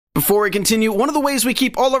Before we continue, one of the ways we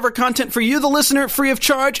keep all of our content for you, the listener, free of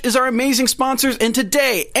charge is our amazing sponsors, and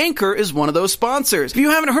today, Anchor is one of those sponsors. If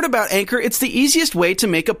you haven't heard about Anchor, it's the easiest way to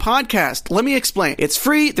make a podcast. Let me explain. It's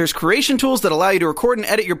free, there's creation tools that allow you to record and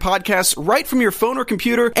edit your podcasts right from your phone or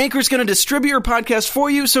computer. Anchor's going to distribute your podcast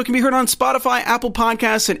for you so it can be heard on Spotify, Apple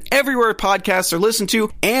Podcasts, and everywhere podcasts are listened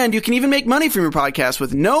to, and you can even make money from your podcast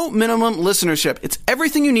with no minimum listenership. It's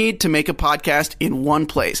everything you need to make a podcast in one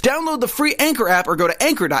place. Download the free Anchor app or go to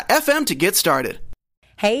anchor.fm to get started.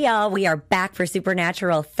 Hey y'all, we are back for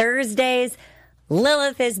Supernatural Thursdays.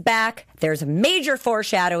 Lilith is back. There's major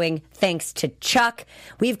foreshadowing thanks to Chuck.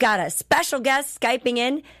 We've got a special guest Skyping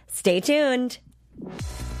in. Stay tuned.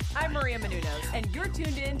 I'm Maria Menounos, and you're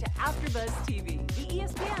tuned in to AfterBuzz TV, the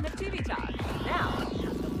ESPN of TV talk. Now,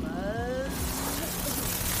 AfterBuzz.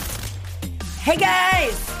 Hey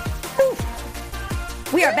guys! Woo.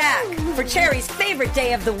 We are back for Cherry's favorite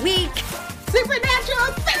day of the week,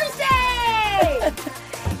 Supernatural Thursday!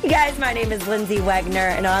 You guys, my name is Lindsay Wegner,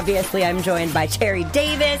 and obviously I'm joined by Cherry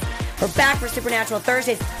Davis. We're back for Supernatural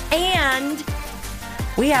Thursdays, and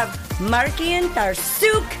we have Markian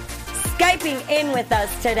Tarsuk Skyping in with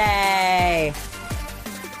us today.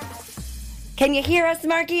 Can you hear us,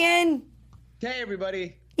 Markian? Hey,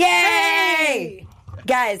 everybody. Yay! Hey!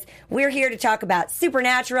 Guys, we're here to talk about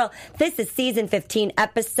Supernatural. This is Season 15,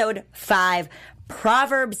 Episode 5,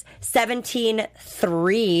 Proverbs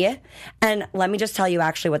 17:3. And let me just tell you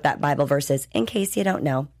actually what that Bible verse is, in case you don't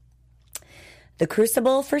know. The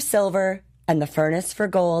crucible for silver and the furnace for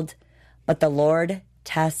gold, but the Lord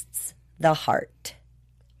tests the heart.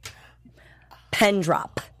 Pen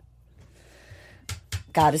drop.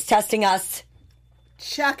 God is testing us.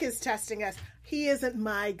 Chuck is testing us. He isn't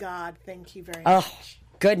my God. Thank you very Oh, much.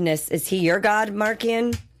 goodness. Is he your God,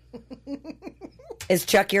 Markian? Is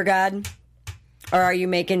Chuck your God? Or are you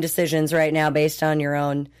making decisions right now based on your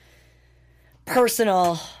own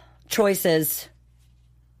personal choices?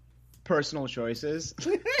 Personal choices.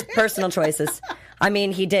 Personal choices. I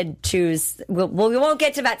mean, he did choose. We won't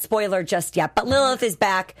get to that spoiler just yet, but Lilith is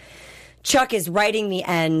back. Chuck is writing the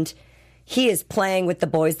end. He is playing with the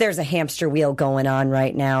boys. There's a hamster wheel going on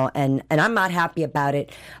right now, and I'm not happy about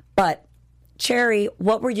it. But, Cherry,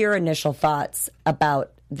 what were your initial thoughts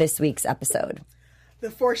about this week's episode?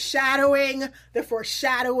 The foreshadowing, the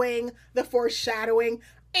foreshadowing, the foreshadowing.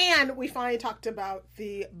 And we finally talked about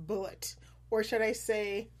the bullet. Or should I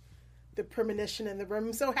say, the premonition in the room.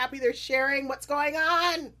 I'm so happy they're sharing what's going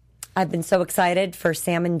on. I've been so excited for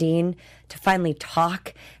Sam and Dean to finally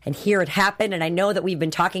talk and hear it happen. And I know that we've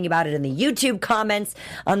been talking about it in the YouTube comments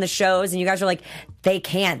on the shows. And you guys are like, they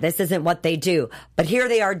can't. This isn't what they do. But here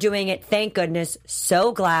they are doing it. Thank goodness.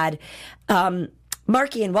 So glad.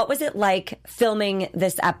 Markian, what was it like filming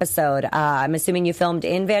this episode? I'm assuming you filmed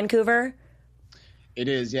in Vancouver? It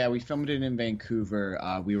is, yeah. We filmed it in Vancouver.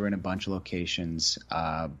 We were in a bunch of locations,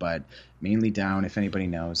 but mainly down, if anybody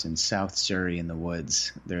knows, in South Surrey in the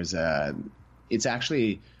woods. It's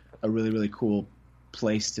actually a really, really cool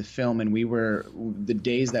place to film. And the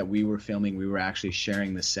days that we were filming, we were actually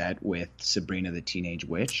sharing the set with Sabrina the Teenage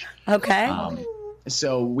Witch. Okay.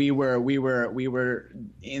 So we were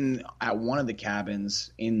in at one of the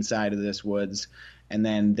cabins inside of this woods, and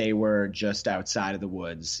then they were just outside of the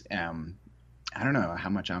woods. I don't know how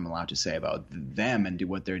much I'm allowed to say about them and do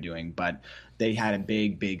what they're doing, but they had a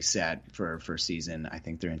big set for season. I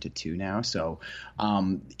think they're into 2 now. So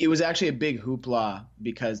it was actually a big hoopla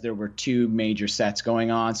because there were 2 major sets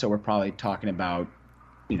going on. So we're probably talking about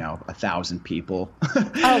 1,000 people.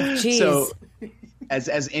 Oh, geez. So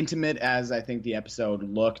as intimate as I think the episode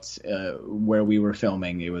looked, where we were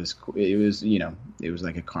filming, it was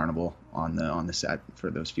like a carnival on the set for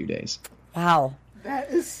those few days. Wow.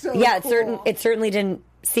 That is so cool. It certainly didn't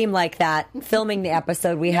seem like that. Filming the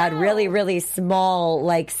episode, we had really, really small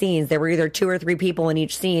scenes. There were either 2 or 3 people in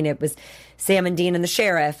each scene. It was Sam and Dean and the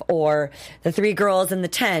sheriff, or the 3 girls in the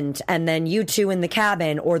tent, and then you 2 in the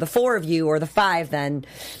cabin, or the 4 of you, or the 5 then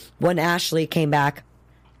when Ashley came back.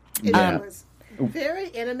 It was very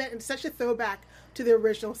intimate and such a throwback to the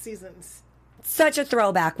original seasons. Such a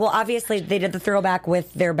throwback. Well, obviously, they did the throwback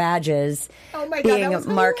with their badges. Oh, my God, being that was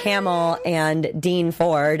Mark hilarious. Hamill and Dean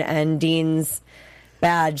Ford, and Dean's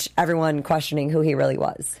badge, everyone questioning who he really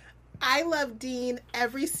was. I love Dean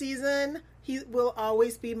every season. He will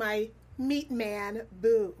always be my meat man.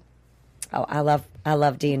 Boo. Oh, I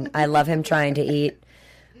love Dean. I love him trying to eat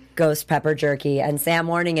ghost pepper jerky, and Sam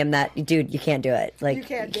warning him that, dude, you can't do it. You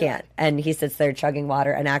can't. And he sits there chugging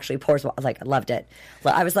water and actually pours water. I loved it.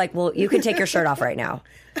 I was like, well, you can take your shirt off right now.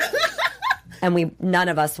 And none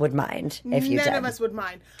of us would mind if you did. None of us would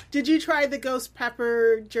mind. Did you try the ghost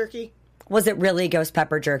pepper jerky? Was it really ghost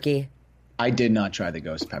pepper jerky? I did not try the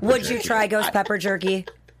ghost pepper Would jerky. you try ghost pepper jerky?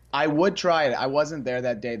 I would try it. I wasn't there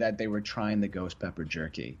that day that they were trying the ghost pepper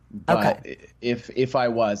jerky. But Okay. if I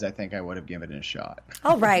was, I think I would have given it a shot.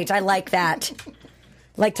 All right. I like that.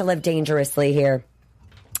 Like to live dangerously here.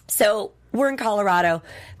 So we're in Colorado.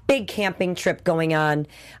 Big camping trip going on.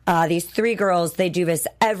 These 3 girls, they do this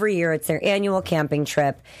every year. It's their annual camping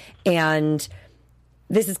trip. And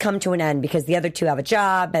this has come to an end because the other 2 have a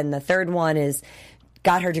job and the third one is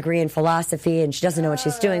got her degree in philosophy and she doesn't know what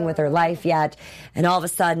she's doing with her life yet. And all of a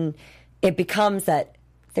sudden, it becomes that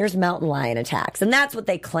there's mountain lion attacks. And that's what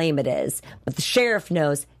they claim it is. But the sheriff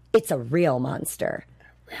knows it's a real monster.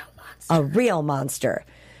 A real monster.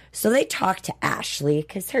 So they talk to Ashley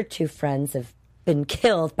because her 2 friends have been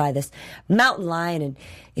killed by this mountain lion. And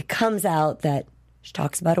it comes out that she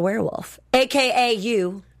talks about a werewolf, a.k.a.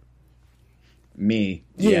 you. Me.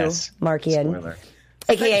 You, Yes. Markian. Spoiler.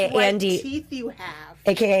 A.k.a. Such white Andy. teeth you have.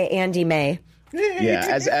 A.k.a. Andy May. Yeah,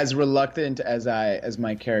 as reluctant as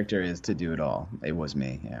my character is to do it all, it was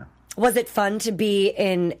me. Yeah. Was it fun to be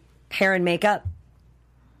in hair and makeup?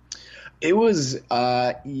 It was.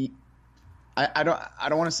 I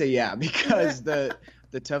don't want to say yeah because the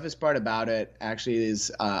toughest part about it actually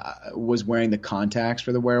is was wearing the contacts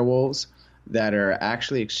for the werewolves that are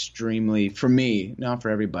actually extremely, for me, not for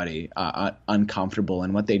everybody, uncomfortable.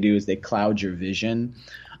 And what they do is they cloud your vision.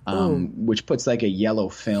 Which puts like a yellow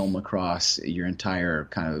film across your entire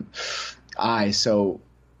kind of eye. So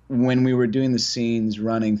when we were doing the scenes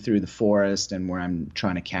running through the forest and where I'm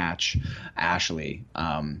trying to catch Ashley,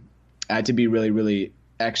 I had to be really, really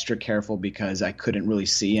extra careful because I couldn't really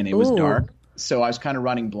see and it was dark. So I was kind of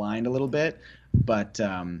running blind a little bit. But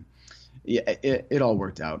yeah, it all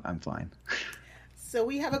worked out. I'm fine. So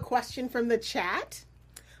we have a question from the chat.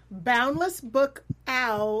 Boundless Book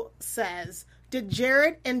Owl says, did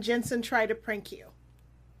Jared and Jensen try to prank you?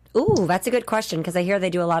 Ooh, that's a good question because I hear they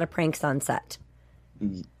do a lot of pranks on set.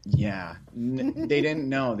 Yeah. They didn't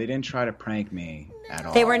know. They didn't try to prank me at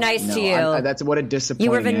all. They were nice to you. That's what a disappointing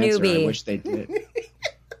You were the answer. newbie. I wish they did.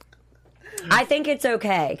 I think it's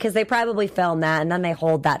okay because they probably film that and then they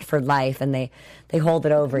hold that for life and they hold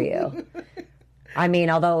it over you. I mean,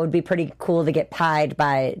 although it would be pretty cool to get pied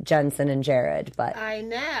by Jensen and Jared, but I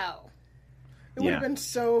know. It would have been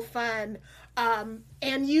so fun.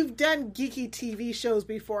 And you've done geeky TV shows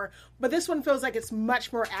before, but this one feels like it's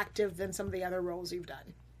much more active than some of the other roles you've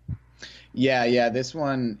done. Yeah. This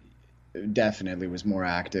one definitely was more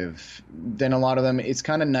active than a lot of them. It's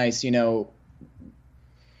kind of nice,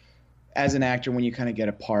 as an actor, when you kind of get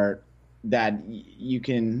a part that you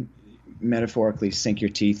can metaphorically sink your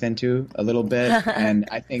teeth into a little bit. And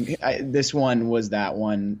I think this one was that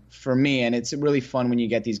one for me. And it's really fun when you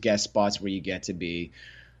get these guest spots where you get to be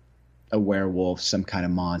a werewolf, some kind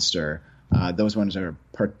of monster. Those ones are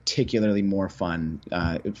particularly more fun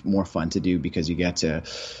to do because you get to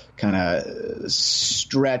kind of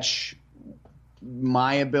stretch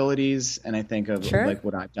my abilities, and I think of like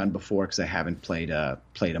what I've done before because I haven't played a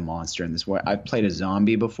monster in this way. I've played a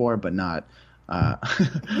zombie before, but not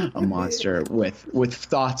a monster with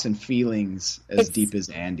thoughts and feelings as deep as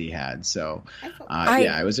Andy had. So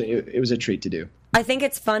it was a treat to do. I think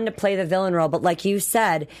it's fun to play the villain role, but like you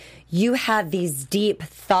said, you had these deep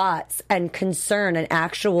thoughts and concern and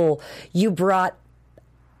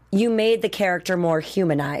you made the character more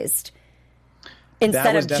humanized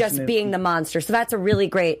instead of just being the monster. So that's a really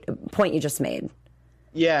great point you just made.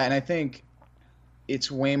 Yeah, and I think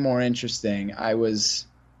it's way more interesting. I was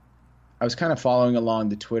kind of following along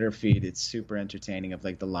the Twitter feed. It's super entertaining of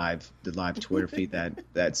like the live Twitter feed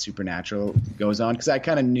that Supernatural goes on because I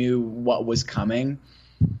kind of knew what was coming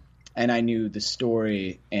and I knew the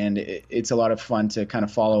story, and it's a lot of fun to kind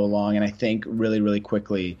of follow along. And I think really, really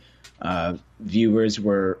quickly viewers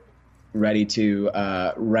were ready to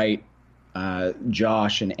write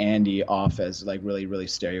Josh and Andy off as like really, really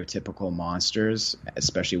stereotypical monsters,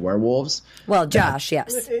 especially werewolves. Well, Josh,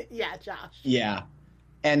 yes. Yeah, Josh. Yeah.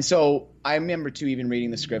 And so I remember, too, even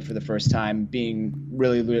reading the script for the first time, being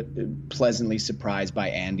really pleasantly surprised by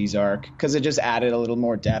Andy's arc because it just added a little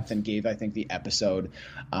more depth and gave, I think, the episode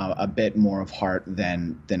a bit more of heart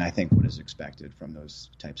than I think what is expected from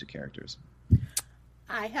those types of characters.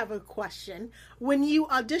 I have a question. When you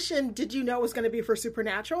auditioned, did you know it was going to be for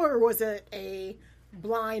Supernatural, or was it a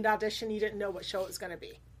blind audition? You didn't know what show it was going to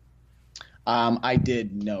be? I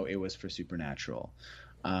did know it was for Supernatural.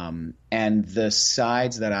 And the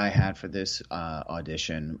sides that I had for this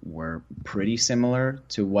audition were pretty similar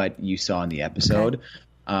to what you saw in the episode,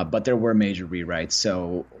 but there were major rewrites.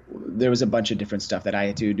 So there was a bunch of different stuff that I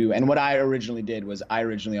had to do. And what I originally did was I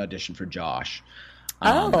originally auditioned for Josh.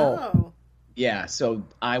 Yeah, so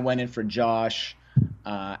I went in for Josh,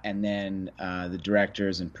 and then the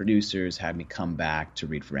directors and producers had me come back to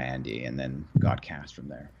read for Andy, and then got cast from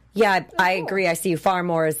there. Yeah, I agree. I see you far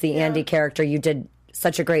more as the Andy character. You did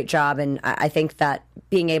such a great job, and I think that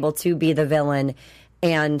being able to be the villain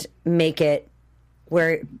and make it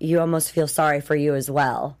where you almost feel sorry for you as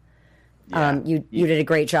well. You did a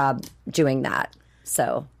great job doing that.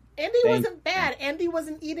 So Andy wasn't bad. Andy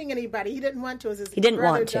wasn't eating anybody. He didn't want to. It was his he didn't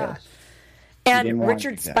brother, want to. Josh. And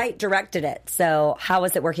Richard Speight directed it. So how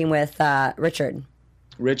was it working with Richard?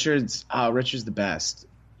 Richard's the best.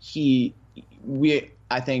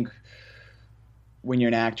 I think when you're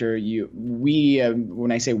an actor,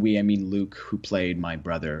 when I say we, I mean Luke, who played my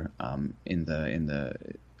brother in the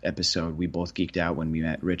episode. We both geeked out when we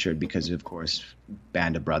met Richard because, of course,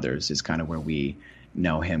 Band of Brothers is kind of where we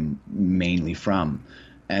know him mainly from.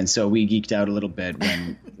 And so we geeked out a little bit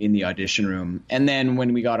when in the audition room. And then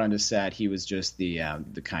when we got onto set, he was just the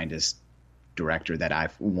kindest director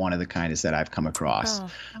one of the kindest that I've come across.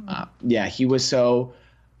 He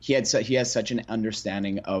has such an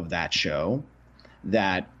understanding of that show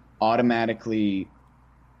that automatically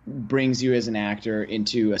brings you as an actor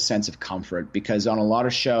into a sense of comfort, because on a lot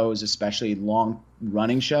of shows, especially long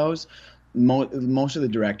running shows, most of the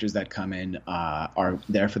directors that come in are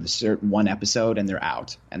there for the one episode and they're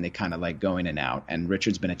out, and they kind of like go in and out. And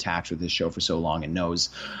Richard's been attached with this show for so long and knows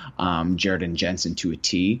Jared and Jensen to a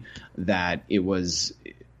T that it was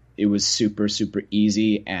super, super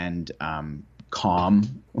easy and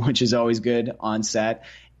calm, which is always good on set.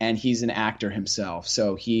 And he's an actor himself,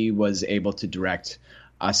 so he was able to direct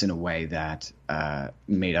us in a way that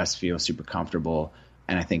made us feel super comfortable,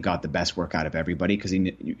 and I think got the best work out of everybody, because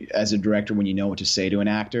as a director, when you know what to say to an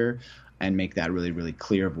actor and make that really, really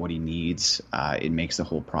clear of what he needs, it makes the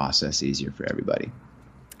whole process easier for everybody.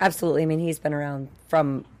 Absolutely. I mean, he's been around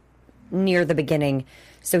from near the beginning,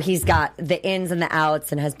 so he's got the ins and the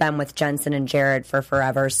outs and has been with Jensen and Jared for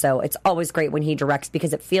forever. So it's always great when he directs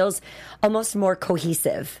because it feels almost more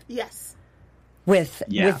cohesive. Yes. With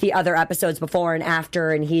the other episodes before and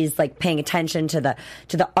after, and he's like paying attention to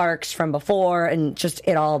the arcs from before, and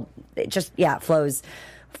it flows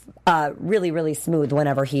really, really smooth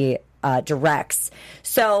whenever he directs.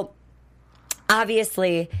 So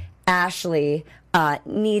obviously Ashley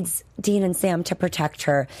needs Dean and Sam to protect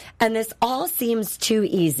her, and this all seems too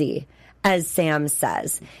easy, as Sam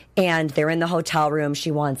says. And they're in the hotel room. She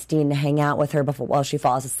wants Dean to hang out with her while she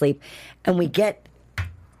falls asleep, and we get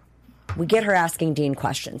her asking Dean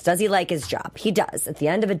questions. Does he like his job? He does. At the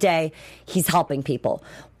end of the day, he's helping people.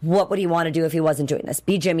 What would he want to do if he wasn't doing this?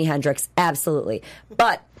 Be Jimi Hendrix? Absolutely.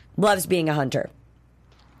 But loves being a hunter.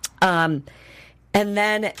 And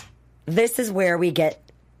then this is where we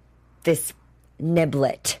get this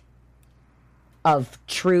niblet of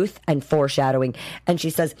truth and foreshadowing. And she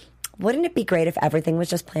says, wouldn't it be great if everything was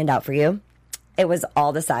just planned out for you? It was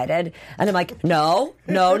all decided. And I'm like, no.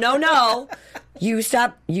 You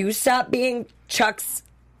stop being Chuck's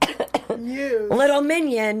little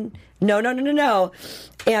minion. No.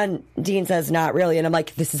 And Dean says, not really. And I'm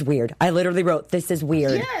like, this is weird. I literally wrote, this is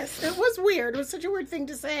weird. Yes, it was weird. It was such a weird thing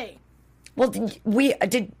to say. Well, we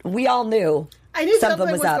all knew. I knew something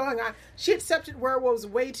was going on. She accepted werewolves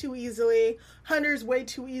way too easily, hunters way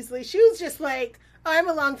too easily. She was just like, I'm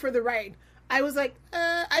along for the ride. I was like,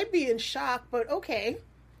 I'd be in shock, but okay.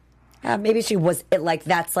 Maybe she was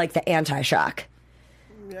that's like the anti-shock.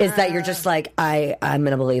 Is that you're just like, I'm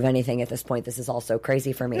going to believe anything at this point. This is all so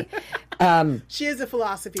crazy for me. She is a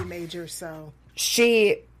philosophy major, so.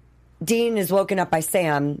 Dean is woken up by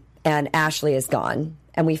Sam, and Ashley is gone.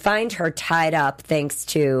 And we find her tied up thanks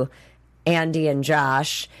to Andy and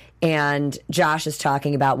Josh. And Josh is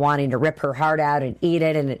talking about wanting to rip her heart out and eat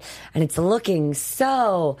it, and it's looking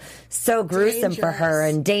so gruesome for her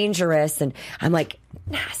and dangerous. And I'm like,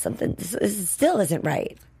 this still isn't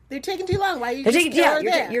right. They're taking too long. Why are you just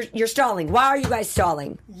there? You're stalling. Why are you guys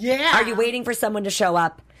stalling? Yeah. Are you waiting for someone to show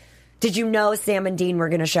up? Did you know Sam and Dean were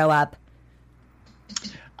going to show up?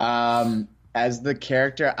 As the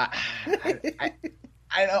character, I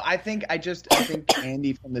know. I think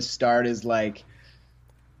Andy from the start is like,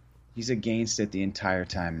 he's against it the entire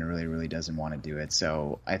time and really, really doesn't want to do it.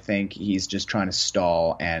 So I think he's just trying to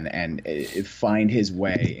stall and find his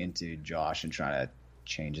way into Josh and trying to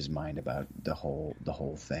change his mind about the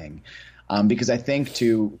whole thing. Because I think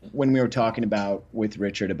too, when we were talking about with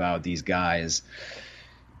Richard about these guys,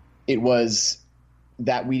 it was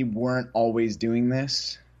that we weren't always doing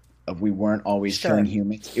this. We weren't always killing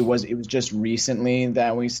humans. It was just recently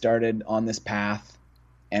that we started on this path,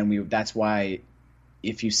 and that's why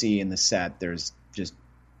if you see in the set, there's just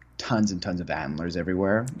tons and tons of antlers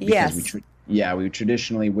everywhere. Because we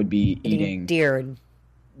traditionally would be eating deer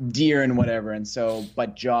and whatever. And so,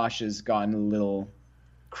 but Josh has gotten a little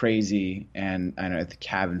crazy and I don't know, the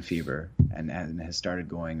cabin fever and has started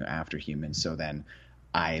going after humans. So then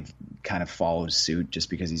I've kind of followed suit just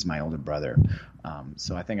because he's my older brother.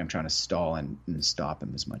 So I think I'm trying to stall and stop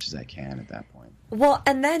him as much as I can at that point. Well,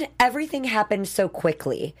 and then everything happened so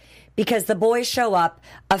quickly because the boys show up,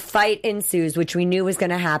 a fight ensues, which we knew was going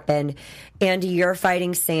to happen. Andy, you're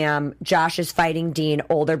fighting Sam. Josh is fighting Dean,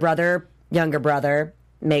 older brother, younger brother.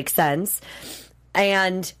 Makes sense.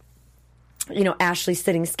 And, you know, Ashley's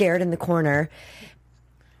sitting scared in the corner.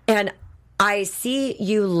 And I see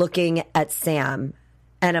you looking at Sam,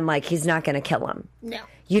 and I'm like, he's not going to kill him. No.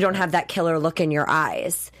 You don't have that killer look in your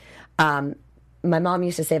eyes. My mom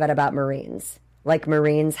used to say that about Marines. Like,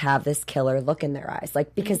 Marines have this killer look in their eyes.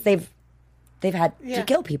 Like, because they've had to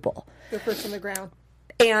kill people. They're first on the ground.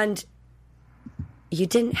 And you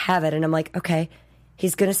didn't have it. And I'm like, okay,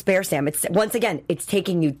 he's going to spare Sam. Once again, it's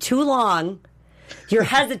taking you too long. You're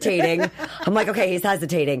hesitating. I'm like, okay, he's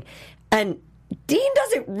hesitating. And Dean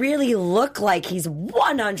doesn't really look like he's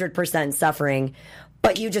 100% suffering,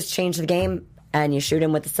 but you just change the game and you shoot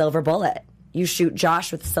him with the silver bullet. You shoot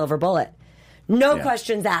Josh with the silver bullet. No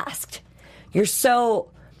questions asked. You're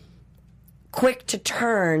so quick to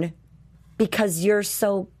turn because you're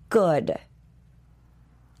so good.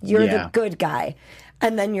 You're the good guy.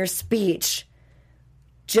 And then your speech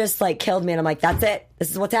just like killed me. And I'm like, that's it.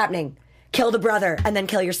 This is what's happening. Kill the brother and then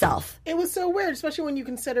kill yourself. It was so weird, especially when you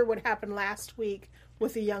consider what happened last week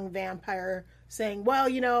with the young vampire saying, well,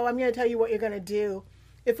 you know, I'm going to tell you what you're going to do.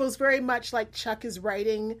 It feels very much like Chuck is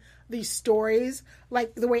writing these stories,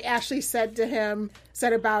 like the way Ashley said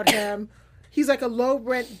about him. He's like a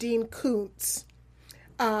low-rent Dean Koontz,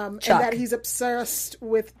 and that he's obsessed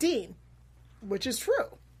with Dean, which is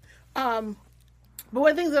true. But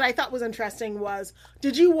one thing that I thought was interesting was,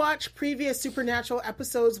 did you watch previous Supernatural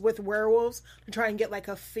episodes with werewolves to try and get like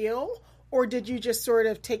a feel, or did you just sort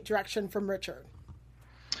of take direction from Richard?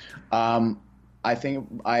 I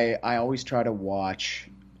think I always try to watch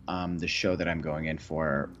the show that I'm going in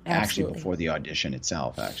for actually before the audition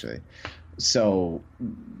itself, actually. So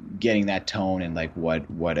getting that tone and like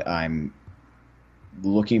what I'm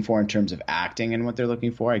looking for in terms of acting and what they're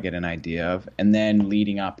looking for, I get an idea of. And then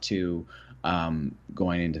leading up to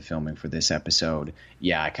going into filming for this episode,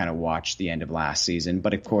 I kind of watched the end of last season.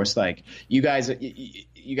 But of course, like you guys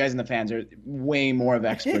and the fans are way more of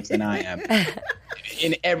experts than I am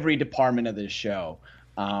in every department of this show.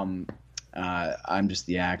 I'm just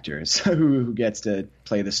the actor who gets to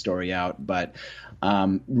play the story out. But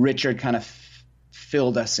Richard kind of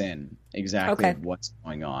filled us in exactly what's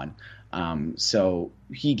going on. So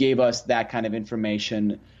he gave us that kind of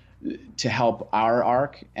information to help our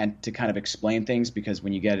arc and to kind of explain things, because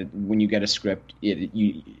when you get a script,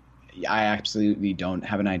 I absolutely don't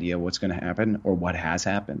have an idea what's going to happen or what has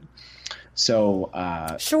happened. So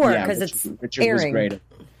because it's Richard airing. was great at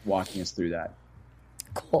walking us through that.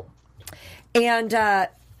 Cool. And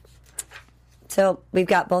so we've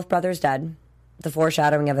got both brothers dead, the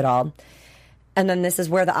foreshadowing of it all. And then this is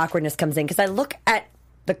where the awkwardness comes in, because I look at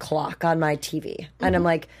the clock on my TV and I'm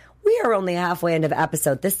like, we are only halfway into the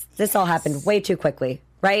episode. This all happened way too quickly,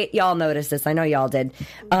 right? Y'all noticed this. I know y'all did.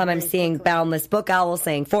 I'm seeing Boundless Book Owl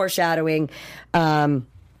saying foreshadowing. This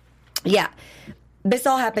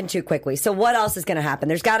all happened too quickly. So what else is going to happen?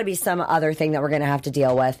 There's got to be some other thing that we're going to have to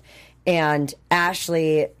deal with. And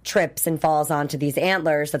Ashley trips and falls onto these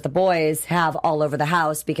antlers that the boys have all over the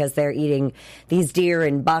house because they're eating these deer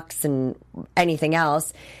and bucks and anything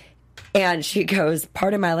else. And she goes,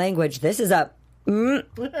 pardon my language, this is a...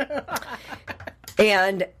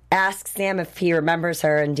 and asks Sam if he remembers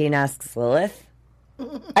her, and Dean asks Lilith.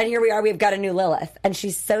 And here we are, we've got a new Lilith. And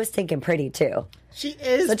she's so stinking pretty, too. She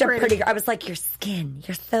is such a pretty girl. I was like, your skin,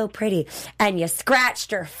 you're so pretty. And you scratched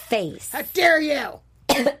her face. How dare you?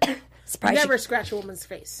 Surprised never scratch a woman's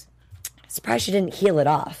face. Surprised she didn't heal it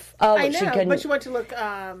off. Oh, I know, she couldn't. but she went to look she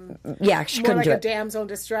more couldn't like do a it. damsel in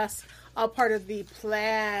distress. All part of the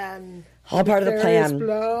plan. All part of the plan.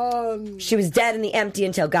 plan. She was dead in the empty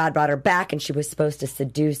until God brought her back, and she was supposed to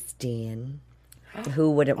seduce Dean.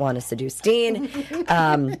 Who wouldn't want to seduce Dean?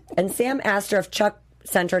 And Sam asked her if Chuck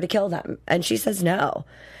sent her to kill them, and she says no.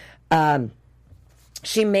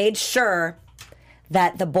 She made sure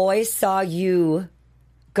that the boys saw you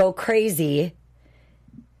go crazy,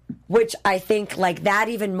 which I think like that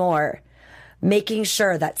even more, making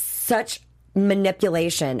sure that such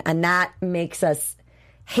manipulation, and that makes us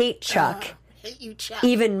hate Chuck, hate you, Chuck,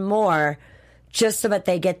 even more, just so that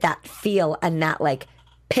they get that feel and that like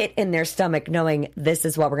pit in their stomach knowing this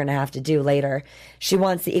is what we're going to have to do later. She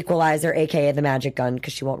wants the equalizer, aka the magic gun,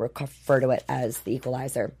 because she won't refer to it as the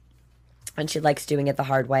equalizer. And she likes doing it the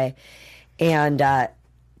hard way. And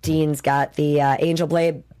Dean's got the angel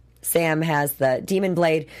blade. Sam has the demon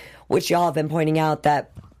blade, which y'all have been pointing out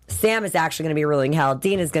that Sam is actually going to be ruling hell.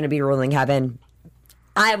 Dean is going to be ruling heaven.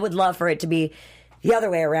 I would love for it to be the other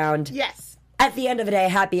way around. Yes. At the end of the day,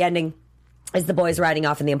 happy ending is the boys riding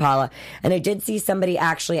off in the Impala. And I did see somebody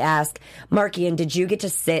actually ask, Markian, did you get to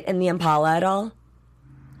sit in the Impala at all?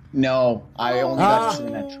 No, I only got to sit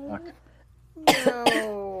in that truck.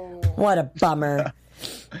 No. What a bummer.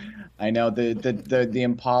 I know the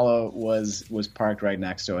Impala was parked right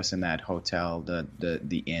next to us in that hotel,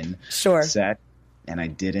 the inn set, and I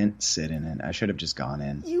didn't sit in it. I should have just gone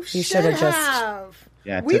in. You should have just.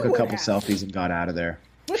 Yeah, I took a couple selfies and got out of there.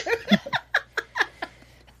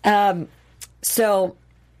 So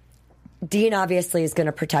Dean obviously is going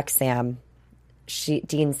to protect Sam.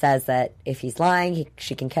 Dean says that if he's lying,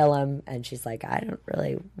 she can kill him. And she's like, I don't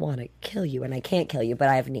really want to kill you, and I can't kill you, but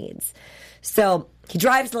I have needs. So he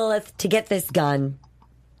drives Lilith to get this gun.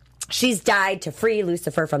 She's died to free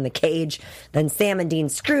Lucifer from the cage. Then Sam and Dean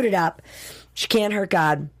screwed it up. She can't hurt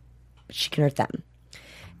God, but she can hurt them.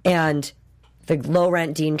 And the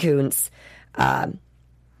low-rent Dean Koontz,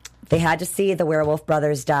 they had to see the werewolf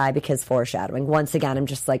brothers die because foreshadowing. Once again, I'm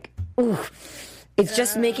just like, ooh. It's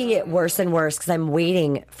just making it worse and worse because I'm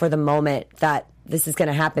waiting for the moment that this is going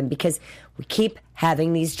to happen because we keep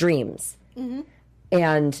having these dreams. Mm-hmm.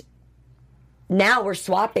 And now we're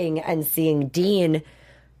swapping and seeing Dean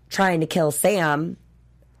trying to kill Sam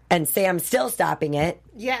and Sam still stopping it.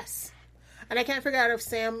 Yes. And I can't figure out if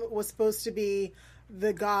Sam was supposed to be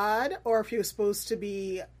the god or if he was supposed to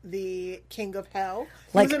be the king of hell.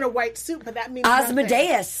 He was in a white suit, but that means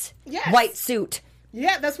Asmodeus. Yes. White suit.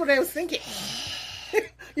 Yeah, that's what I was thinking.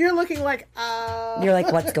 You're looking like, You're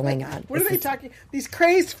like, what's going on? What are they talking? These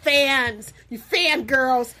crazed fans. You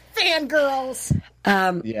fangirls.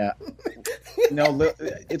 Yeah. No,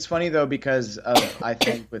 it's funny, though, because I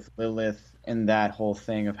think with Lilith and that whole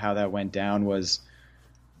thing of how that went down was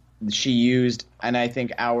she used, and I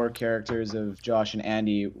think our characters of Josh and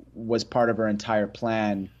Andy was part of her entire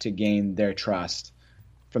plan to gain their trust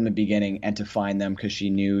from the beginning and to find them because she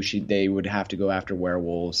knew they would have to go after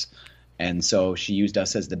werewolves. And so she used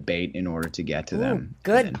us as the bait in order to get to them.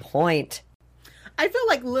 Good point. I feel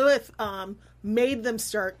like Lilith made them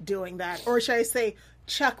start doing that. Or should I say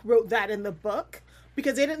Chuck wrote that in the book?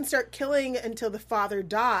 Because they didn't start killing until the father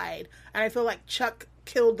died. And I feel like Chuck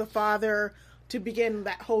killed the father to begin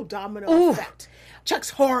that whole domino effect.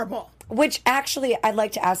 Chuck's horrible. Which actually, I'd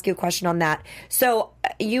like to ask you a question on that. So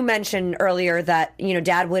you mentioned earlier that,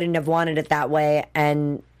 Dad wouldn't have wanted it that way.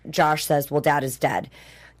 And Josh says, well, Dad is dead.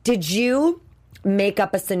 Did you make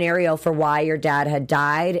up a scenario for why your dad had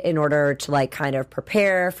died in order to kind of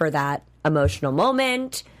prepare for that emotional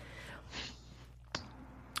moment?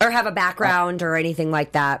 Or have a background or anything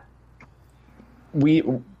like that?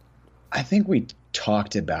 I think we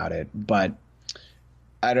talked about it, but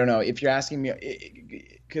I don't know. If you're asking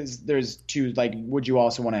me, because there's two, would you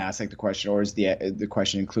also want to ask the question, or is the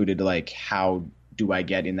question included how do I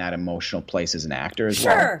get in that emotional place as an actor as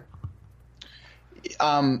well? Sure.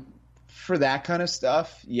 For that kind of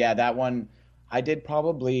stuff, yeah, that one I did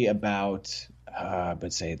probably about,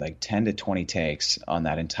 let's say 10 to 20 takes on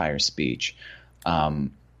that entire speech.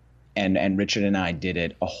 And Richard and I did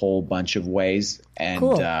it a whole bunch of ways. And,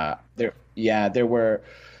 cool.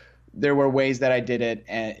 There were ways that I did it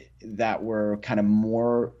and that were kind of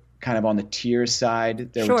more kind of on the tear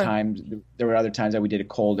side. There were other times that we did it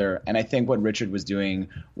colder. And I think what Richard was doing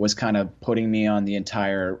was kind of putting me on the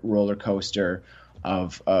entire roller coaster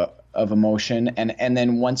of emotion, and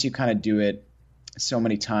then once you kind of do it so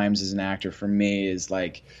many times as an actor, for me is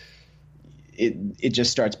it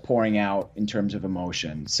just starts pouring out in terms of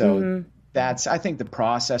emotion. So that's, I think, the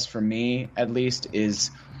process for me at least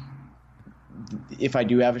is if I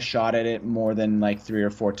do have a shot at it more than 3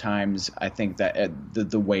 or 4 times, I think that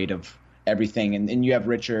the weight of everything, and you have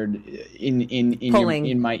Richard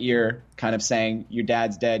in my ear kind of saying, your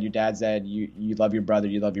dad's dead, you love your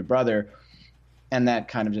brother, and that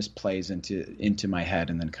kind of just plays into my head,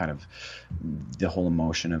 and then kind of the whole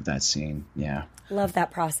emotion of that scene. Yeah. Love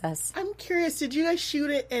that process. I'm curious, did you guys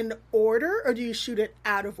shoot it in order, or do you shoot it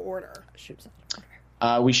out of order?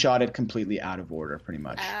 We shot it completely out of order, pretty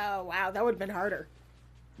much. Oh, wow. That would have been harder.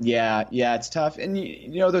 Yeah, it's tough. And,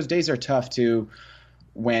 those days are tough, too,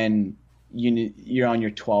 when you're on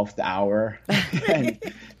your 12th hour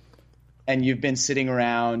and you've been sitting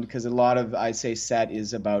around, because a lot of, I say, set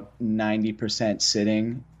is about 90%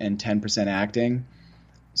 sitting and 10% acting.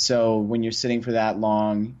 So when you're sitting for that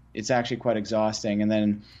long, it's actually quite exhausting. And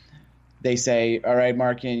then they say, "All right,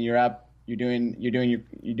 Markian, you're up. You're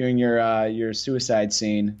doing your suicide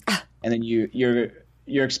scene," and then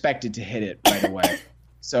you're expected to hit it right away.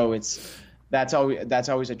 So that's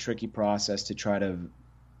always a tricky process to try to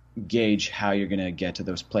gauge how you're going to get to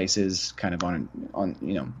those places, kind of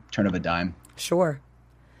on turn of a dime. Sure.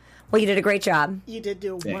 Well, you did a great job. You did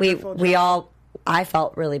do a wonderful job. I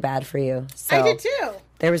felt really bad for you. So I did too.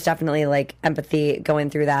 There was definitely like empathy going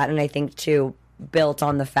through that, and I think too, built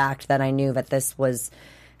on the fact that I knew that this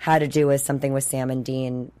had to do with something with Sam and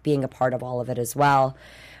Dean being a part of all of it as well.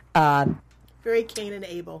 Very Cain and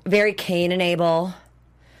Abel. Very Cain and Abel.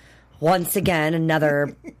 Once again,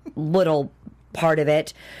 another little part of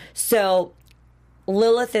it. So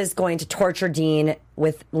Lilith is going to torture Dean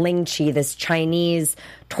with Ling Chi, this Chinese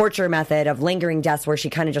torture method of lingering deaths where she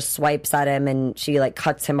kind of just swipes at him and she like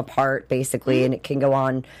cuts him apart basically, and it can go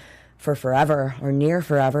on for forever or near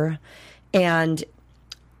forever. And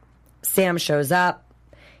Sam shows up.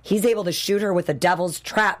 He's able to shoot her with a devil's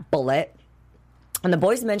trap bullet. And the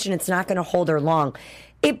boys mention it's not going to hold her long.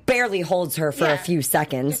 It barely holds her for a few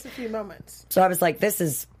seconds. Just a few moments. So I was like, this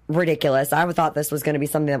is ridiculous. I thought this was going to be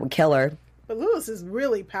something that would kill her. But Lilith is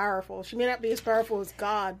really powerful. She may not be as powerful as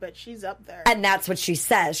God, but she's up there. And that's what she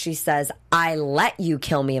says. She says, I let you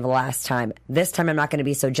kill me the last time. This time I'm not going to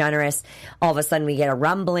be so generous. All of a sudden we get a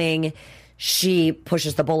rumbling. She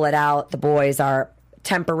pushes the bullet out. The boys are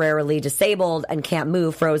temporarily disabled and can't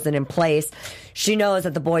move, frozen in place. She knows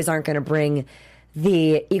that the boys aren't going to bring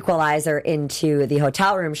the equalizer into the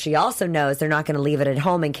hotel room. She also knows they're not going to leave it at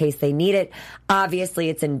home in case they need it. Obviously,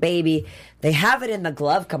 it's in baby. They have it in the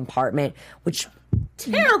glove compartment, which...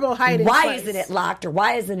 Terrible hiding Why place. isn't it locked, or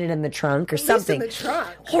why isn't it in the trunk, or At least something? in the trunk.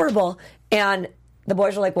 Horrible. And the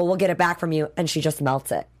boys are like, well, we'll get it back from you. And she just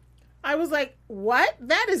melts it. I was like, what?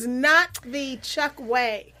 That is not the Chuck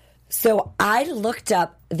way. So I looked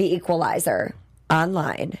up the equalizer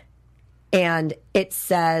online, and it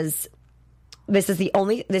says... This is the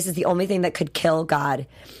only thing that could kill God.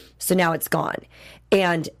 So now it's gone.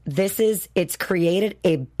 And it's created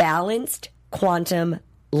a balanced quantum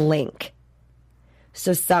link.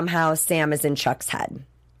 So somehow Sam is in Chuck's head,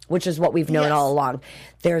 which is what we've known all along.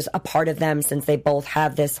 There's a part of them, since they both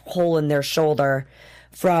have this hole in their shoulder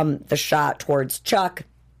from the shot towards Chuck.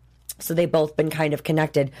 So they've both been kind of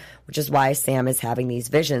connected, which is why Sam is having these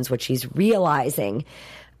visions, which he's realizing.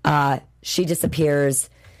 She disappears.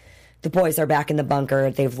 The boys are back in the bunker.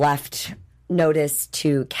 They've left notice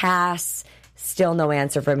to Cass. Still no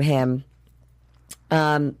answer from him.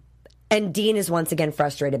 And Dean is once again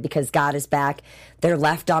frustrated because God is back. They're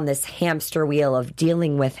left on this hamster wheel of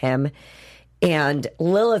dealing with him. And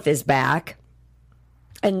Lilith is back.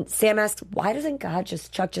 And Sam asks, why doesn't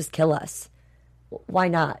Chuck just kill us? Why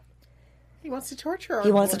not? He wants to torture our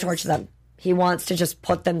He wants to boys. torture them. He wants to just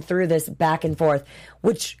put them through this back and forth,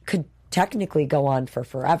 which could technically go on for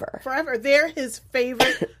forever. Forever. They're his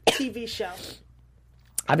favorite TV show.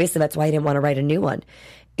 Obviously, that's why he didn't want to write a new one.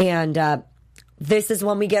 And this is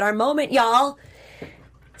when we get our moment, y'all.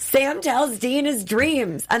 Sam tells Dean his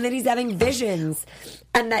dreams, and that he's having visions,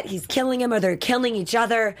 and that he's killing him, or they're killing each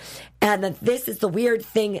other, and that this is the weird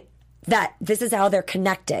thing, that this is how they're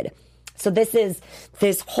connected. So that's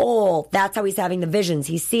how he's having the visions.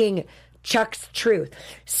 He's seeing Chuck's truth.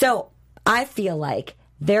 So I feel like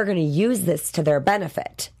they're going to use this to their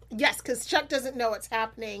benefit. Yes, because Chuck doesn't know what's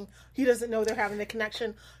happening. He doesn't know they're having the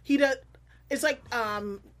connection. It's like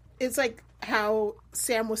how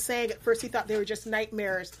Sam was saying at first he thought they were just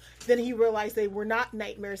nightmares. Then he realized they were not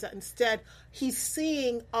nightmares, that instead he's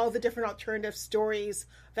seeing all the different alternative stories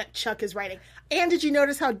that Chuck is writing. And did you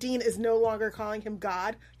notice how Dean is no longer calling him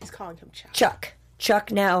God? He's calling him Chuck.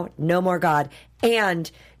 Chuck now, no more God. And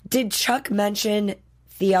did Chuck mention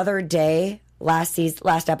the other day, last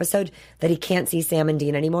episode, that he can't see Sam and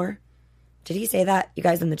Dean anymore? Did he say that? You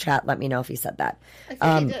guys in the chat, let me know if he said that.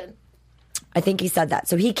 I think he did. I think he said that.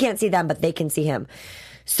 So he can't see them, but they can see him.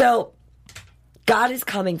 So God is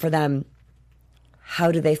coming for them.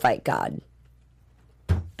 How do they fight God?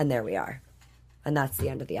 And there we are. And that's the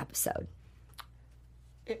end of the episode.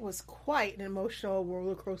 It was quite an emotional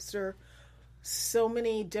roller coaster. So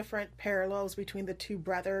many different parallels between the two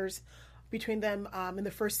brothers, between them in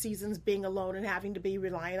the first seasons being alone and having to be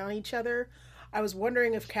reliant on each other. I was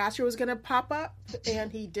wondering if Castro was going to pop up,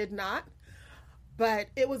 and he did not. But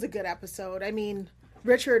it was a good episode. I mean,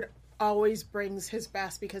 Richard always brings his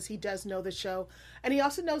best because he does know the show. And he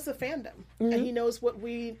also knows the fandom. Mm-hmm. And he knows what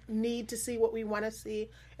we need to see, what we want to see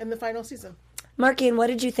in the final season. Markian, what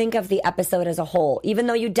did you think of the episode as a whole? Even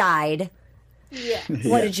though you died,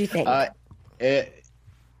 what did you think?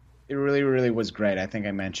 it really, really was great. I think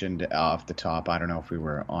I mentioned off the top, I don't know if we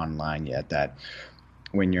were online yet, that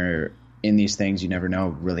when you're in these things, you never know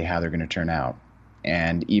really how they're going to turn out.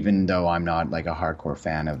 And even though I'm not like a hardcore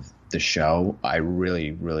fan of the show, I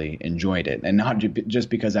really, really enjoyed it. And not just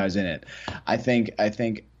because I was in it. I think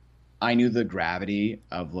I knew the gravity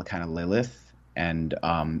of kind of Lilith and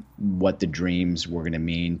what the dreams were going to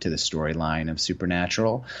mean to the storyline of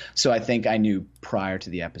Supernatural. So I think I knew prior to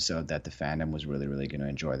the episode that the fandom was really, really going to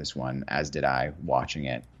enjoy this one, as did I watching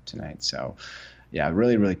it tonight. So yeah,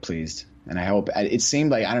 really, really pleased. And I hope it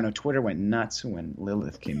seemed like, I don't know, Twitter went nuts when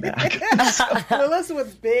Lilith came back. Lilith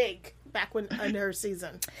was big back when in her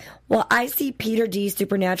season. Well, I see Peter D.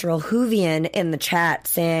 Supernatural Hoovian in the chat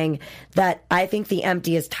saying that I think the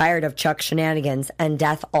empty is tired of Chuck's shenanigans and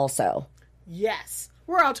Death also. Yes.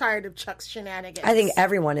 We're all tired of Chuck's shenanigans. I think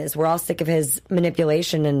everyone is. We're all sick of his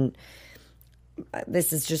manipulation, and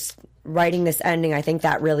this is just writing this ending. I think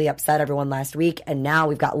that really upset everyone last week, and now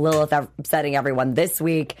we've got Lilith upsetting everyone this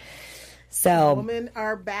week. So women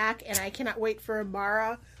are back, and I cannot wait for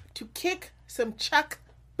Amara to kick some Chuck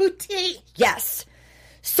booty. Yes.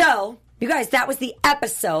 So, you guys, that was the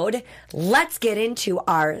episode. Let's get into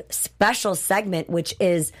our special segment, which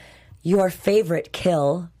is your favorite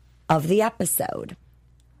kill of the episode.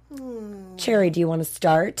 Cherry, do you want to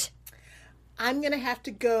start? I'm going to have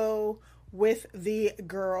to go with the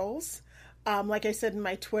girls. Like I said in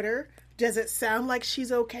my Twitter, does it sound like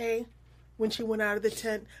she's okay when she went out of the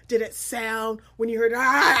tent? Did it sound, when you heard,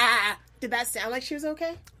 ah, did that sound like she was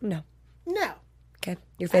okay? No. No. Okay.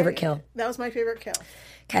 Your favorite kill. That was my favorite kill.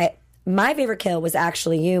 Okay. My favorite kill was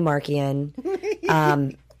actually you,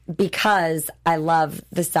 Markian, because I love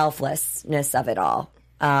the selflessness of it all.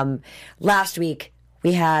 Last week,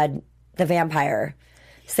 we had the vampire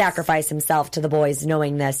sacrifice himself to the boys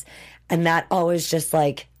knowing this, and that always just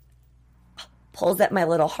like pulls at my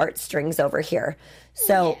little heartstrings over here.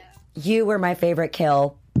 So you were my favorite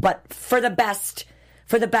kill, but for the best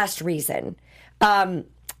reason.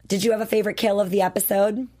 Did you have a favorite kill of the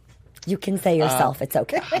episode? You can say yourself. It's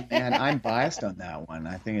okay. Man, I'm biased on that one.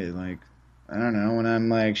 I think it like, I don't know, when I'm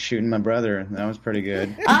like shooting my brother, that was pretty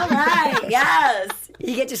good. All right. Yes.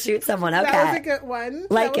 You get to shoot someone. Okay. That was a good one.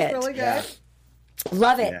 Like that was it. really good. Yeah.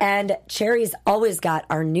 Love it. Yeah. And Cherry's always got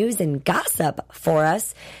our news and gossip for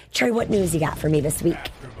us. Cherry, what news you got for me this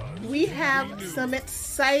week? We have some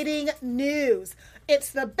exciting news.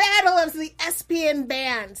 It's the battle of the SPN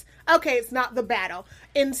bands. Okay, it's not the battle.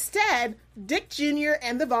 Instead, Dick Jr.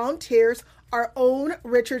 and the Volunteers, our own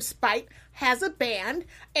Richard Spite, has a band,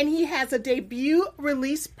 and he has a debut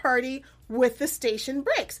release party with the Station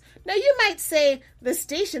Breaks. Now, you might say, the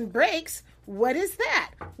Station Breaks? What is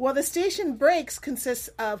that? Well, the Station Breaks consists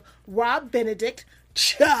of Rob Benedict,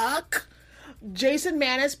 Chuck, Jason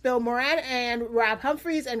Manis, Bill Moran, and Rob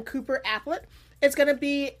Humphreys, and Cooper Applet. It's going to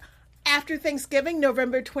be after Thanksgiving,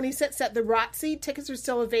 November 26th at the Rotsy. Tickets are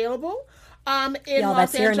still available in Y'all, Los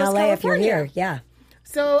that's here Angeles, in LA California. if you're here. Yeah.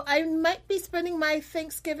 So I might be spending my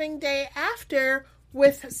Thanksgiving day after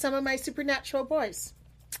with some of my Supernatural boys.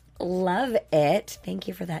 Love it. Thank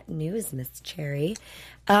you for that news, Miss Cherry.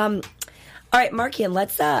 All right, Markian,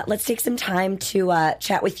 let's take some time to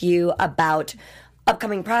chat with you about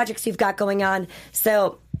upcoming projects you've got going on.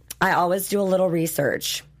 So I always do a little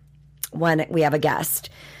research when we have a guest.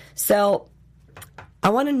 So I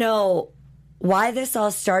want to know why this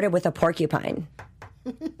all started with a porcupine.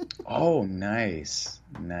 Oh, nice.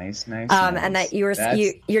 Nice. And that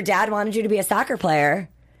your dad wanted you to be a soccer player.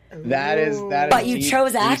 That is But you deep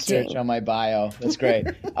chose research acting. on my bio. That's great.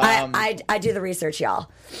 I do the research,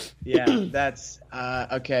 y'all. Yeah, that's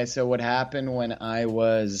okay. So what happened when it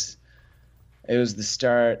was the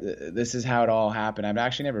start. This is how it all happened. I've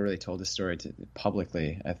actually never really told this story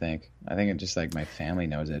publicly. I think it just like my family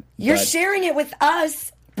knows it. You're But sharing it with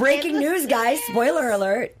us. Breaking news, guys. Spoiler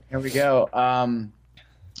alert. here we go.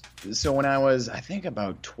 So when I was, I think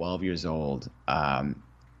about 12 years old,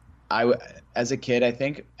 as a kid, I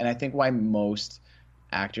think why most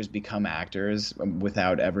actors become actors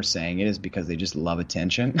without ever saying it is because they just love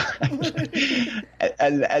attention.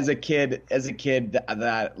 as a kid,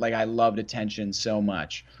 that like I loved attention so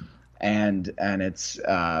much, and it's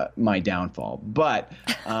my downfall. But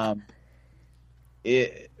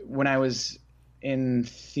when I was in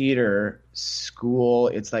theater school,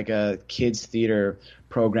 it's like a kids theater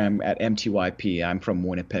program at MTYP. I'm from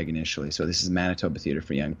Winnipeg initially, so this is Manitoba Theater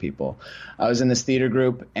for Young People. I was in this theater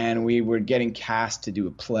group, and we were getting cast to do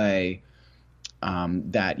a play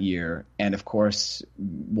that year, and of course,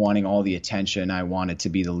 wanting all the attention, I wanted to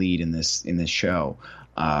be the lead in this show,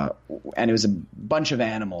 and it was a bunch of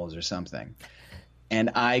animals or something.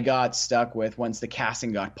 And I got stuck with, once the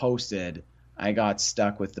casting got posted, I got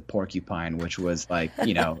stuck with the porcupine, which was like,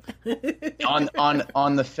 you know,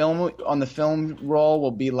 on the film roll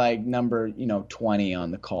will be like number, you know, 20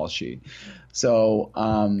 on the call sheet. So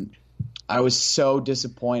I was so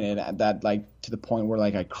disappointed at that, like to the point where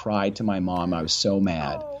like I cried to my mom. I was so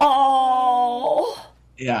mad. Oh.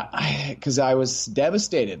 Yeah, because I was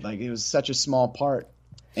devastated. Like, it was such a small part.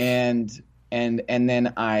 And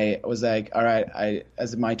then I was like, all right,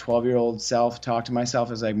 as my 12-year-old self talked to myself,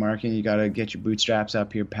 I was like, Markin, you gotta get your bootstraps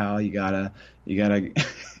up here, pal. You gotta you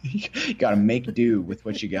gotta make do with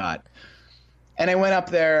what you got. And I went up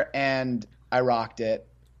there and I rocked it.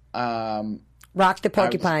 Rocked the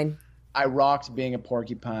porcupine. I rocked being a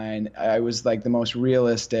porcupine. I was like the most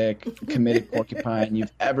realistic, committed porcupine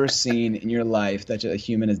you've ever seen in your life that a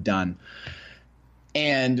human has done.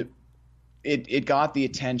 And it got the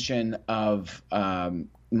attention of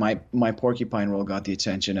my porcupine role got the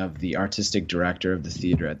attention of the artistic director of the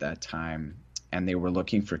theater at that time, and they were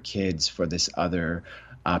looking for kids for this other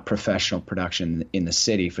professional production in the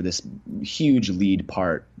city for this huge lead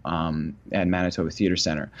part at Manitoba Theatre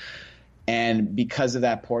Center. And because of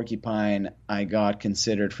that porcupine, I got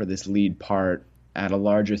considered for this lead part at a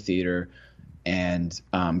larger theater and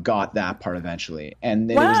got that part eventually. And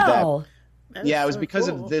it was that. Yeah, it was because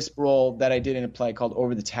of this role that I did in a play called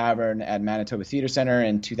Over the Tavern at Manitoba Theatre Center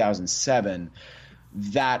in 2007.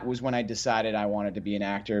 That was when I decided I wanted to be an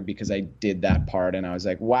actor, because I did that part. And I was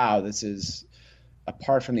like, wow, this is,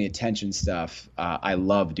 apart from the attention stuff, I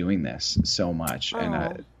love doing this so much.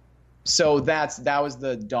 And so that was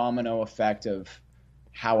the domino effect of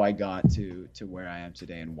how I got to where I am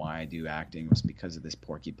today, and why I do acting was because of this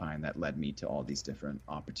porcupine that led me to all these different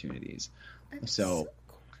opportunities. So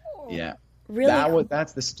cool. Yeah. Really?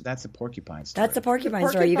 That's the porcupine story. That's the porcupine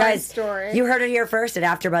story. You guys, you heard it here first at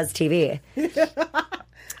AfterBuzz TV.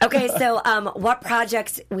 Okay, so what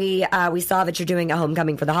projects we saw that you're doing a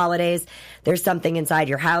Homecoming for the Holidays. There's Something Inside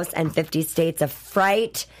Your House and 50 States of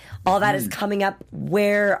Fright. All that is coming up.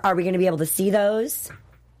 Where are we going to be able to see those?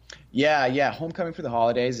 Yeah. Homecoming for the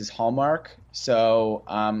Holidays is Hallmark. So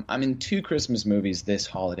I'm in 2 Christmas movies this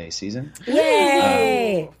holiday season.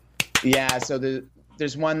 Yay! Yeah, so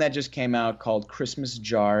there's one that just came out called Christmas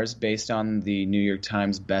Jars, based on the New York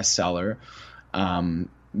Times bestseller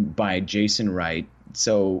by Jason Wright.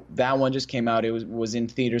 So that one just came out. It was in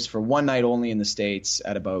theaters for one night only in the States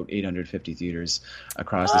at about 850 theaters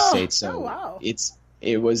across the States. So wow.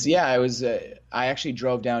 I actually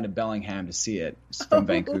drove down to Bellingham to see it from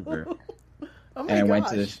Vancouver. Oh my gosh. Went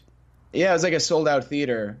to it was like a sold out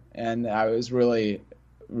theater, and I was really,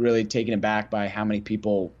 really taken aback by how many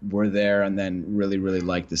people were there, and then really, really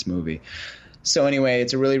liked this movie. So anyway,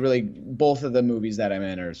 it's a really, really, both of the movies that I'm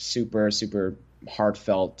in are super, super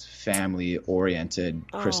heartfelt,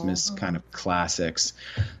 family-oriented Christmas kind of classics.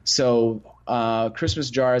 So Christmas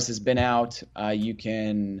Jars has been out. You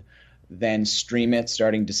can then stream it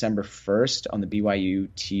starting December 1st on the BYU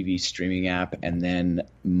TV streaming app, and then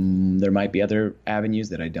there might be other avenues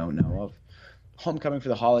that I don't know of. Homecoming for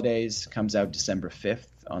the Holidays comes out December 5th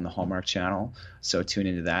on the Hallmark Channel, so tune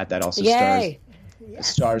into that. That also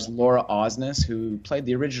stars Laura Osnes, who played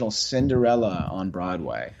the original Cinderella on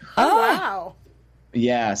Broadway. Oh, wow.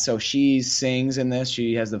 Yeah, so she sings in this.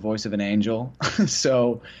 She has the voice of an angel.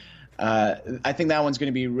 So I think that one's going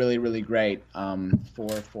to be really, really great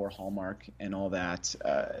for Hallmark and all that.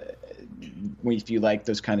 If you like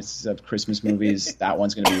those kinds of Christmas movies, that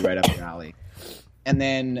one's going to be right up your alley. And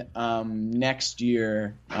then next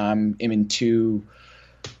year, I'm in 2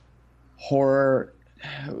 horror.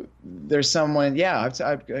 There's someone,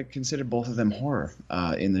 I've considered both of them horror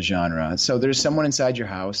in the genre. So there's Someone Inside Your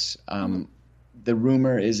House. The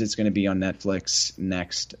rumor is it's going to be on Netflix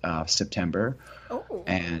next September. Oh.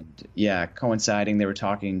 And coinciding, they were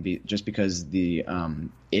talking just because the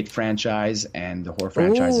It franchise and the horror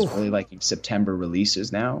franchise is really liking September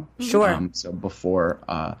releases now. Sure. So before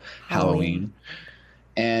Halloween.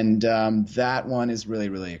 And that one is really,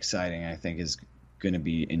 really exciting. I think is going to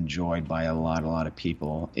be enjoyed by a lot of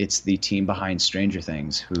people. It's the team behind Stranger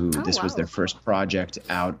Things, who was their first project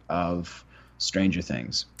out of Stranger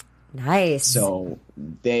Things. Nice. So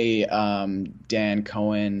they, Dan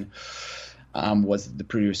Cohen was the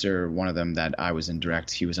producer, one of them that I was in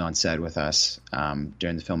direct. He was on set with us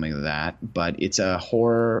during the filming of that. But it's a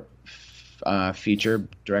horror feature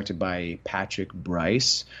directed by Patrick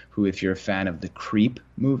Bryce, who, if you're a fan of the Creep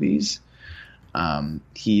movies,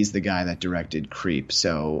 he's the guy that directed Creep.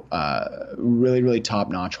 So really, really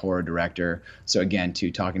top-notch horror director. So again,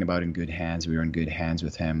 talking about in good hands, we were in good hands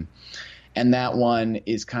with him. And that one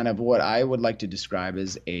is kind of what I would like to describe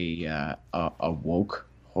as a woke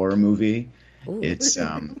horror movie. Ooh. It's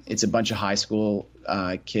a bunch of high school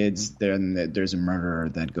kids. There's a murderer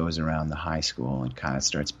that goes around the high school and kind of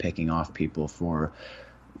starts picking off people for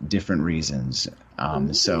different reasons.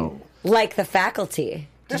 So like The Faculty.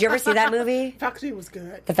 Did you ever see that movie? Faculty was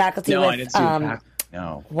good. The Faculty no, with I didn't see Faculty.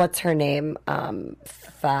 No. What's her name?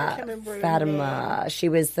 Fatima. She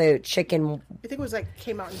was the chicken. I think it was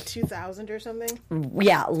came out in 2000 or something.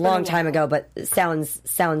 Yeah, a long time ago, but sounds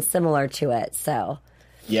similar to it. So.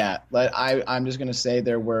 Yeah, I'm just gonna say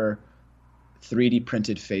there were 3D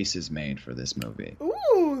printed faces made for this movie.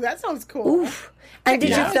 Ooh, that sounds cool. Oof. And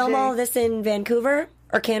did you film all of this in Vancouver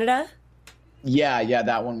or Canada? Yeah,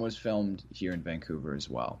 that one was filmed here in Vancouver as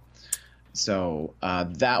well. So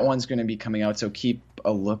that one's going to be coming out. So keep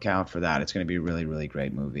a lookout for that. It's going to be a really, really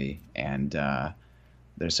great movie. And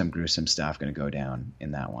there's some gruesome stuff going to go down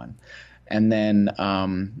in that one. And then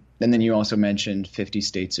you also mentioned 50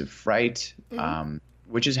 States of Fright,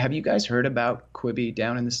 which is, have you guys heard about Quibi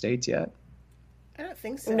down in the States yet? I don't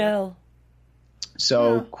think so. No.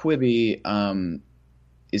 So Quibi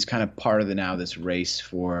is kind of part of this race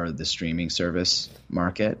for the streaming service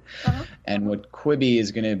market. Uh-huh. And what Quibi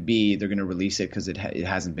is going to be, they're going to release it because it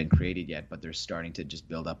hasn't been created yet, but they're starting to just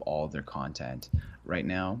build up all of their content right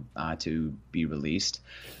now to be released.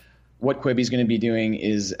 What Quibi is going to be doing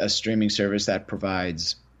is a streaming service that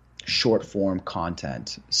provides short form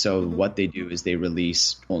content. So what they do is they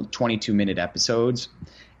release 22-minute episodes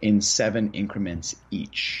in 7 increments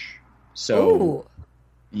each. So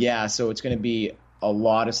yeah, so it's going to be a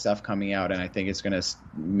lot of stuff coming out, and I think it's going to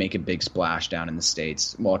make a big splash down in the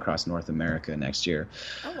States, well, across North America next year.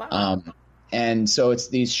 Oh, wow. And so it's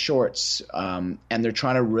these shorts, and they're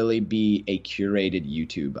trying to really be a curated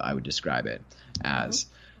YouTube, I would describe it as.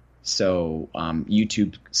 So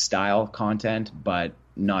YouTube style content, but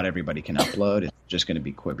not everybody can upload. It's just going to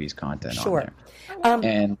be Quibi's content on there.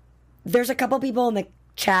 And there's a couple people in the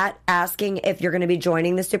chat asking if you're going to be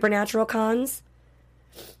joining the Supernatural cons.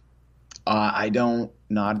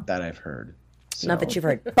 Not that I've heard. So, not that you've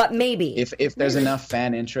heard, but maybe. If there's enough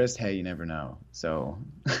fan interest, hey, you never know. So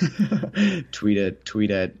tweet at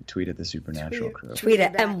the Supernatural crew. Tweet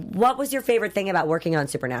it. And what was your favorite thing about working on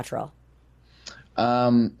Supernatural?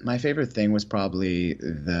 My favorite thing was probably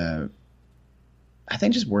I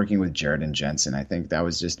think just working with Jared and Jensen. I think that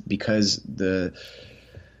was just because the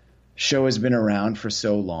show has been around for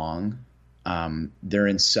so long. They're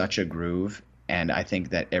in such a groove. And I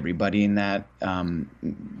think that everybody in that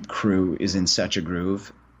crew is in such a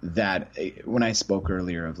groove that when I spoke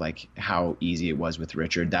earlier of how easy it was with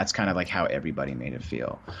Richard, that's kind of how everybody made it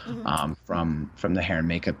feel. From the hair and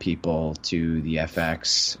makeup people to the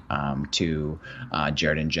FX to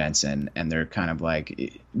Jared and Jensen, and they're kind of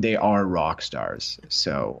they are rock stars.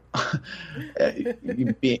 So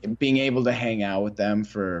being able to hang out with them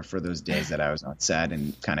for those days that I was on set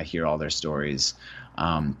and kind of hear all their stories.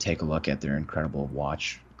 Take a look at their incredible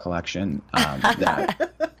watch collection.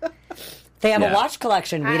 They have a watch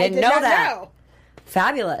collection. We didn't know that. Know.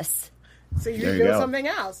 Fabulous. So you know something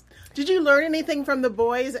else. Did you learn anything from the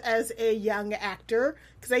boys as a young actor?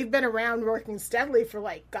 Because they've been around working steadily for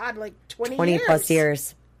 20 years. Plus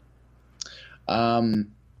years. I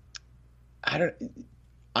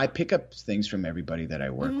pick up things from everybody that I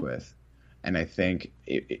work with, and I think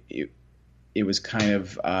it was kind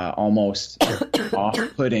of almost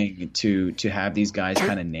off-putting to have these guys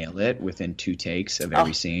kind of nail it within 2 takes of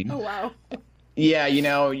every scene. Oh, wow. Yeah,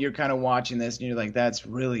 you're kind of watching this and you're like, that's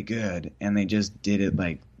really good. And they just did it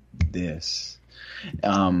like this.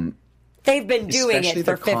 They've been doing it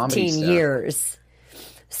for 15 years.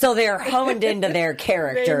 So they're honed into their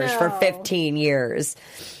characters for 15 years.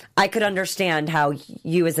 I could understand how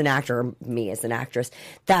you as an actor, or me as an actress,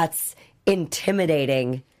 that's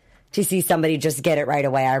intimidating to see somebody just get it right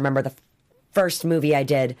away. I remember the first movie I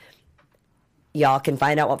did. Y'all can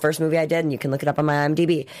find out what first movie I did, and you can look it up on my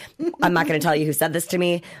IMDb. I'm not going to tell you who said this to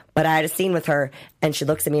me, but I had a scene with her, and she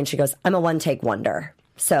looks at me and she goes, "I'm a one-take wonder.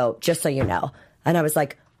 So just so you know." And I was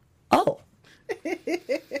like, oh.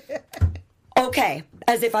 Okay.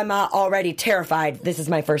 As if I'm not already terrified. This is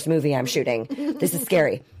my first movie I'm shooting. This is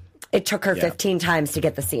scary. It took her 15 times to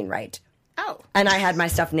get the scene right. Oh. And I had my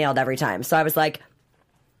stuff nailed every time. So I was like,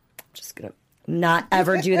 just going to not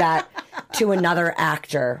ever do that to another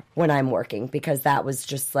actor when I'm working, because that was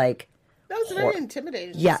just like... That was very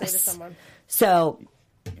intimidating to say to someone. So,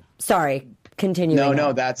 sorry, continuing.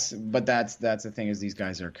 No, that's the thing, is these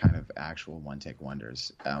guys are kind of actual one-take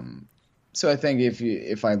wonders. So I think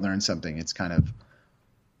if I learn something, it's kind of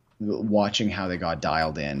watching how they got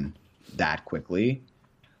dialed in that quickly.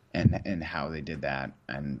 and how they did that,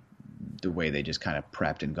 and the way they just kind of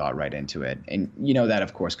prepped and got right into it. And that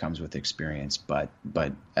of course comes with experience, but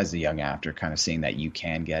as a young actor, kind of seeing that you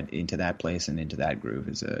can get into that place and into that groove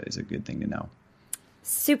is a good thing to know.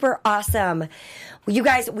 Super awesome. Well, you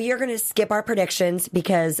guys, we are going to skip our predictions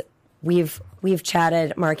because we've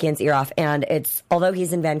chatted Markian's ear off, and although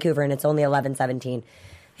he's in Vancouver and it's only 11:17,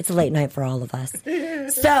 it's a late night for all of us.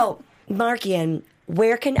 So, Markian,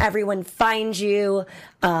 where can everyone find you?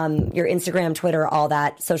 Your Instagram, Twitter, all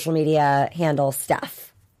that social media handle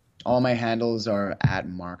stuff. All my handles are at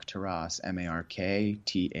Mark Taras,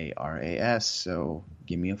 MarkTaras. So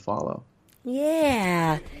give me a follow.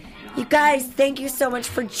 Yeah. You guys, thank you so much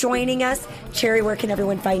for joining us. Cherry, where can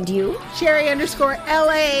everyone find you?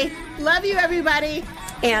 Cherry_LA. Love you, everybody.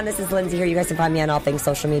 And this is Lindsay here. You guys can find me on all things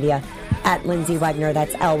social media at Lindsay Wegner.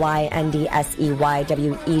 That's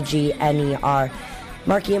LYNDSEYWEGNER.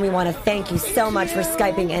 Marky, and we want to thank you so much for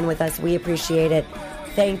Skyping in with us. We appreciate it.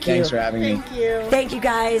 Thank you. Thanks for having me. Thank you. Thank you,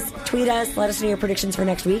 guys. Tweet us. Let us know your predictions for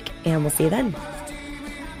next week, and we'll see you then.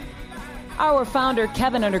 Our founder,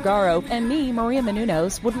 Kevin Undergaro, and me, Maria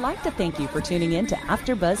Menounos, would like to thank you for tuning in to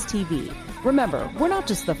AfterBuzz TV. Remember, we're not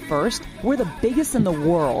just the first, we're the biggest in the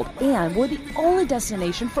world, and we're the only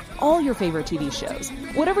destination for all your favorite TV shows.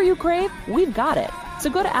 Whatever you crave, we've got it. So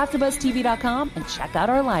go to AfterBuzzTV.com and check out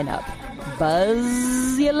our lineup.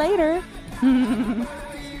 Buzz you later.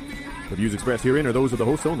 The views expressed herein are those of the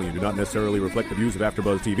hosts only and do not necessarily reflect the views of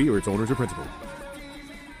AfterBuzz TV or its owners or principals.